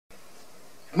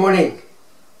Good morning.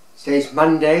 Today's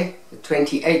Monday, the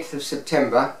 28th of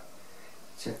September.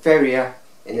 It's a Feria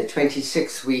in the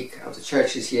 26th week of the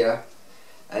church's year,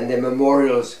 and the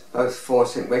memorials both for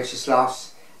St.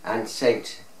 Wenceslaus and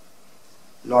St.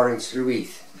 Lawrence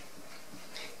Louis.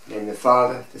 In the name of the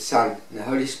Father, the Son, and the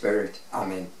Holy Spirit.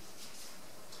 Amen.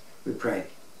 We pray.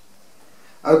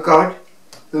 O God,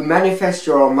 who manifest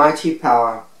your almighty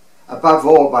power, above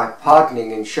all by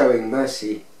pardoning and showing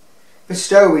mercy,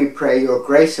 bestow, we pray, your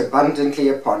grace abundantly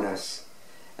upon us,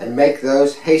 and make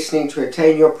those hastening to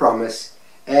attain your promise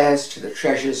heirs to the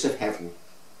treasures of heaven.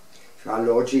 Through our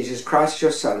Lord Jesus Christ,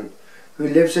 your Son, who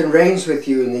lives and reigns with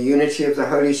you in the unity of the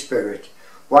Holy Spirit,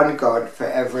 one God, for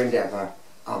ever and ever.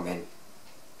 Amen.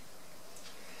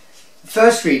 The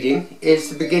first reading is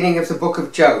the beginning of the book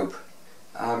of Job.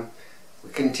 We're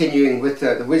continuing with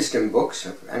the wisdom books,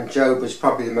 and Job is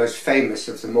probably the most famous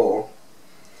of them all.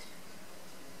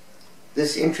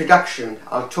 This introduction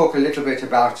I'll talk a little bit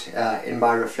about in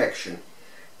my reflection,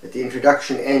 but the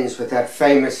introduction ends with that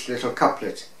famous little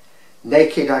couplet: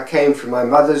 "Naked I came from my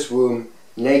mother's womb,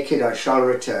 naked I shall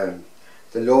return.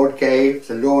 The Lord gave,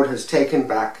 the Lord has taken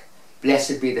back,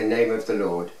 blessed be the name of the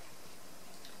Lord."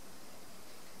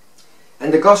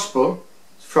 And the Gospel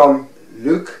from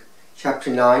Luke chapter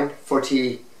 9,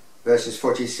 verses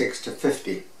 46 to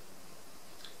 50.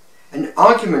 An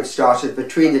argument started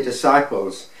between the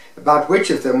disciples about which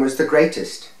of them was the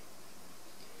greatest.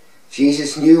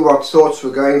 Jesus knew what thoughts were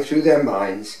going through their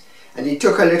minds, and he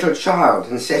took a little child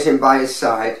and set him by his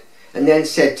side, and then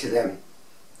said to them,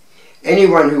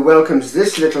 "Anyone who welcomes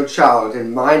this little child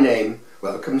in my name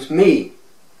welcomes me,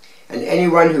 and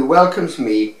anyone who welcomes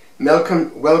me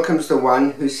welcomes the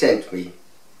one who sent me.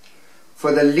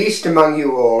 For the least among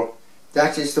you all,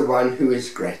 that is the one who is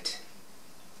great."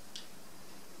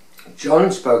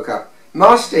 John spoke up.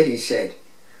 "Master," he said,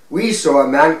 "we saw a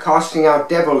man casting out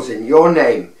devils in your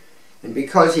name, and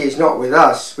because he is not with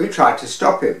us, we tried to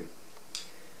stop him."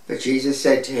 But Jesus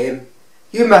said to him,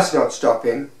 "You must not stop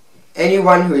him.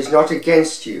 Anyone who is not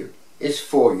against you is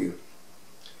for you."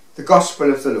 The Gospel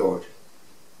of the Lord.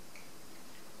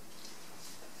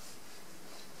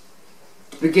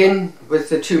 To begin with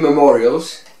the two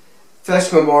memorials.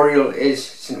 First memorial is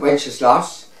St.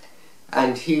 Wenceslaus,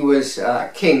 and he was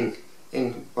king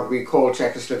in what we call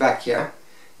Czechoslovakia,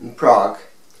 in Prague.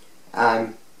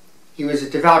 He was a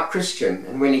devout Christian,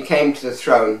 and when he came to the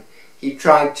throne, he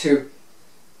tried to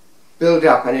build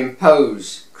up and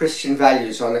impose Christian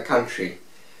values on the country,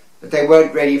 but they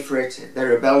weren't ready for it. They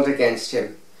rebelled against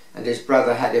him, and his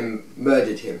brother had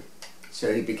murdered him,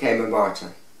 so he became a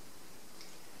martyr.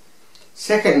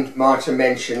 Second martyr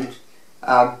mentioned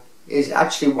is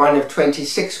actually one of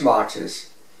 26 martyrs,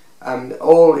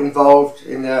 all involved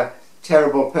in the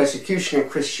terrible persecution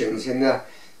of Christians in the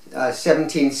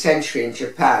 17th century in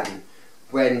Japan,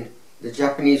 when the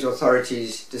Japanese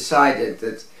authorities decided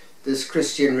that this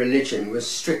Christian religion was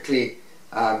strictly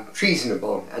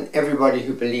treasonable, and everybody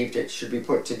who believed it should be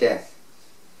put to death.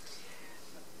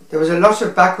 There was a lot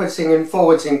of backwardsing and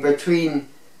forwardsing between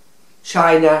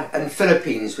China and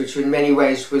Philippines, which in many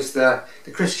ways was the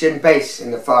Christian base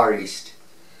in the Far East.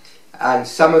 And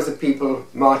some of the people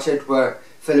martyred were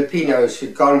Filipinos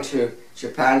who'd gone to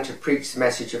Japan to preach the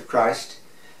message of Christ.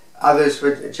 Others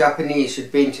were Japanese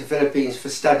who'd been to Philippines for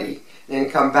study and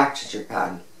then come back to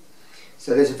Japan.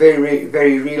 So there's a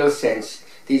very real sense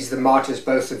these are the martyrs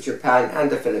both of Japan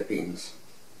and the Philippines.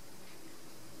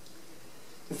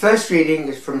 The first reading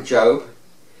is from Job.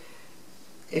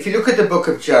 If you look at the book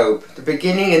of Job, the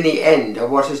beginning and the end are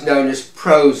what is known as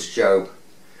prose Job,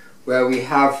 where we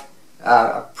have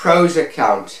a prose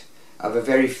account of a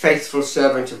very faithful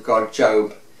servant of God,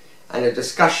 Job, and a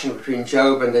discussion between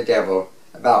Job and the devil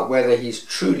about whether he's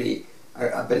truly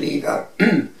a believer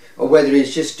or whether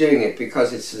he's just doing it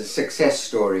because it's a success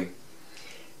story.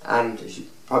 And as you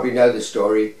probably know the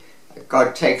story,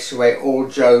 God takes away all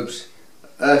Job's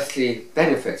earthly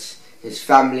benefits, his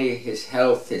family, his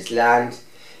health, his land,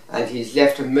 and he's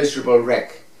left a miserable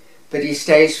wreck. But he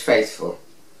stays faithful,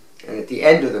 and at the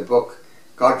end of the book,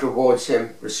 God rewards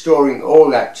him, restoring all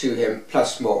that to him,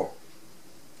 plus more.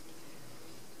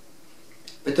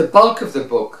 But the bulk of the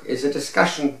book is a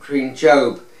discussion between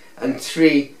Job and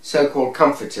three so-called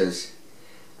comforters,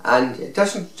 and it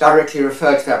doesn't directly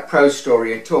refer to that prose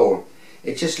story at all.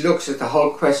 It just looks at the whole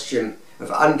question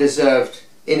of undeserved,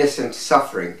 innocent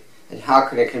suffering and how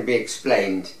it can be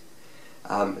explained.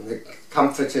 The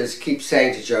comforters keep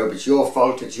saying to Job, "It's your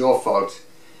fault, it's your fault."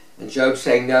 And Job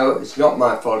saying, "No, it's not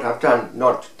my fault. I've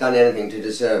not done anything to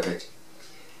deserve it."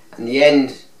 And the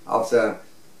end of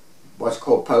what's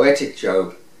called poetic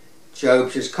Job,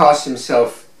 Job just casts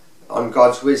himself on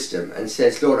God's wisdom and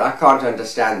says, Lord, I can't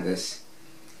understand this.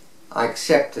 I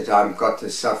accept that I've got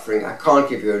this suffering. I can't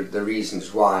give you the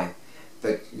reasons why,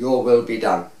 but your will be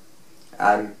done.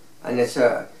 And it's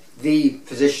the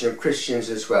position of Christians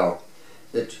as well,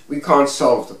 that we can't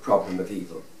solve the problem of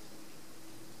evil.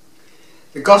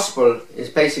 The gospel is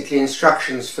basically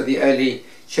instructions for the early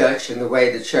church and the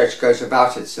way the church goes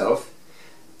about itself,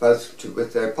 both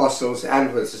with the apostles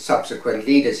and with the subsequent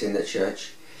leaders in the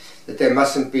church, that there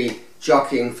mustn't be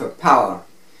jockeying for power.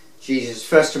 Jesus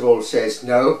first of all says,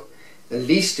 no, the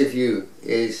least of you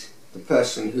is the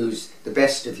person who's the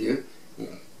best of you. He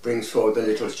brings forward the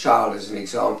little child as an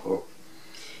example.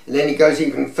 And then he goes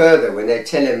even further when they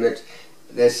tell him that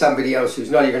there's somebody else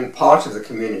who's not even part of the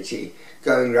community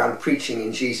going around preaching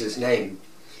in Jesus' name.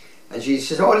 And Jesus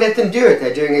says, oh, let them do it.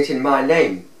 They're doing it in my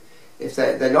name. If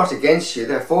they're not against you,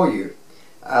 they're for you.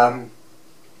 And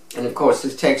of course,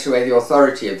 this takes away the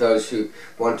authority of those who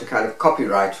want to kind of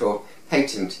copyright or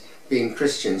patent being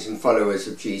Christians and followers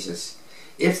of Jesus.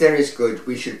 If there is good,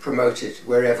 we should promote it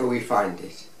wherever we find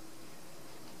it.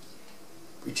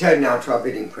 We turn now to our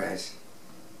bidding prayers.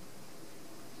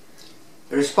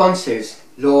 The response is,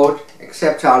 Lord,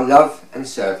 accept our love and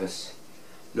service.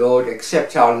 Lord,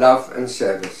 accept our love and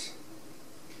service.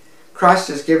 Christ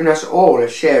has given us all a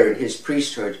share in his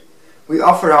priesthood. We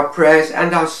offer our prayers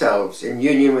and ourselves in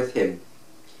union with him.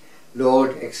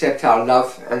 Lord, accept our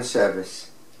love and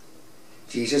service.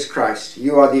 Jesus Christ,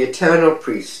 you are the eternal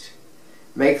priest.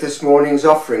 Make this morning's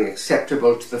offering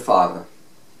acceptable to the Father.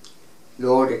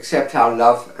 Lord, accept our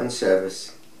love and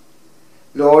service.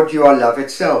 Lord, you are love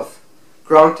itself.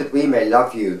 Grant that we may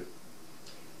love you.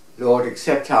 Lord,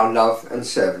 accept our love and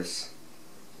service.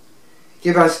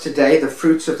 Give us today the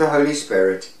fruits of the Holy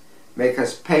Spirit. Make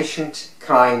us patient,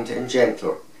 kind, and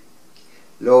gentle.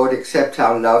 Lord, accept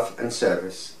our love and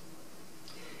service.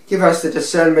 Give us the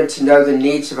discernment to know the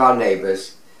needs of our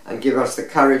neighbours, and give us the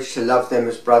courage to love them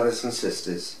as brothers and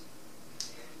sisters.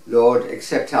 Lord,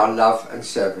 accept our love and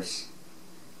service.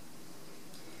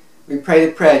 We pray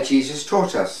the prayer Jesus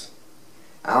taught us.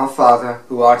 Our Father,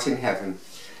 who art in heaven,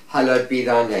 hallowed be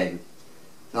thy name.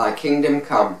 Thy kingdom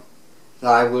come,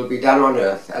 thy will be done on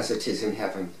earth as it is in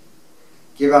heaven.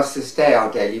 Give us this day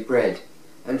our daily bread,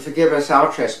 and forgive us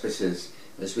our trespasses,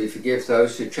 as we forgive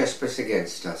those who trespass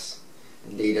against us.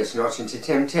 And lead us not into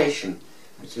temptation,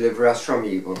 but deliver us from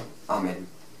evil. Amen.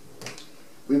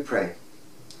 We pray.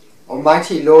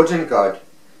 Almighty Lord and God,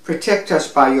 protect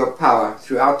us by your power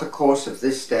throughout the course of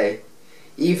this day,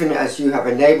 even as you have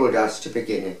enabled us to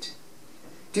begin it.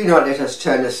 Do not let us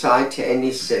turn aside to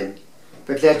any sin,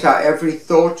 but let our every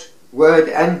thought, word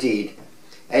and deed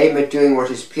aim at doing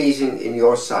what is pleasing in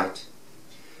your sight.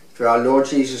 Through our Lord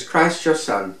Jesus Christ, your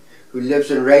Son, who lives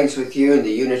and reigns with you in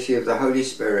the unity of the Holy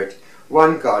Spirit,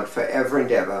 one God, for ever and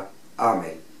ever.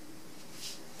 Amen.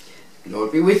 The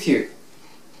Lord be with you.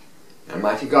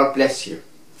 Almighty God bless you.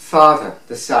 Father,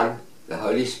 the Son, the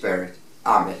Holy Spirit.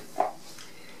 Amen.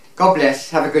 God bless.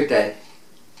 Have a good day.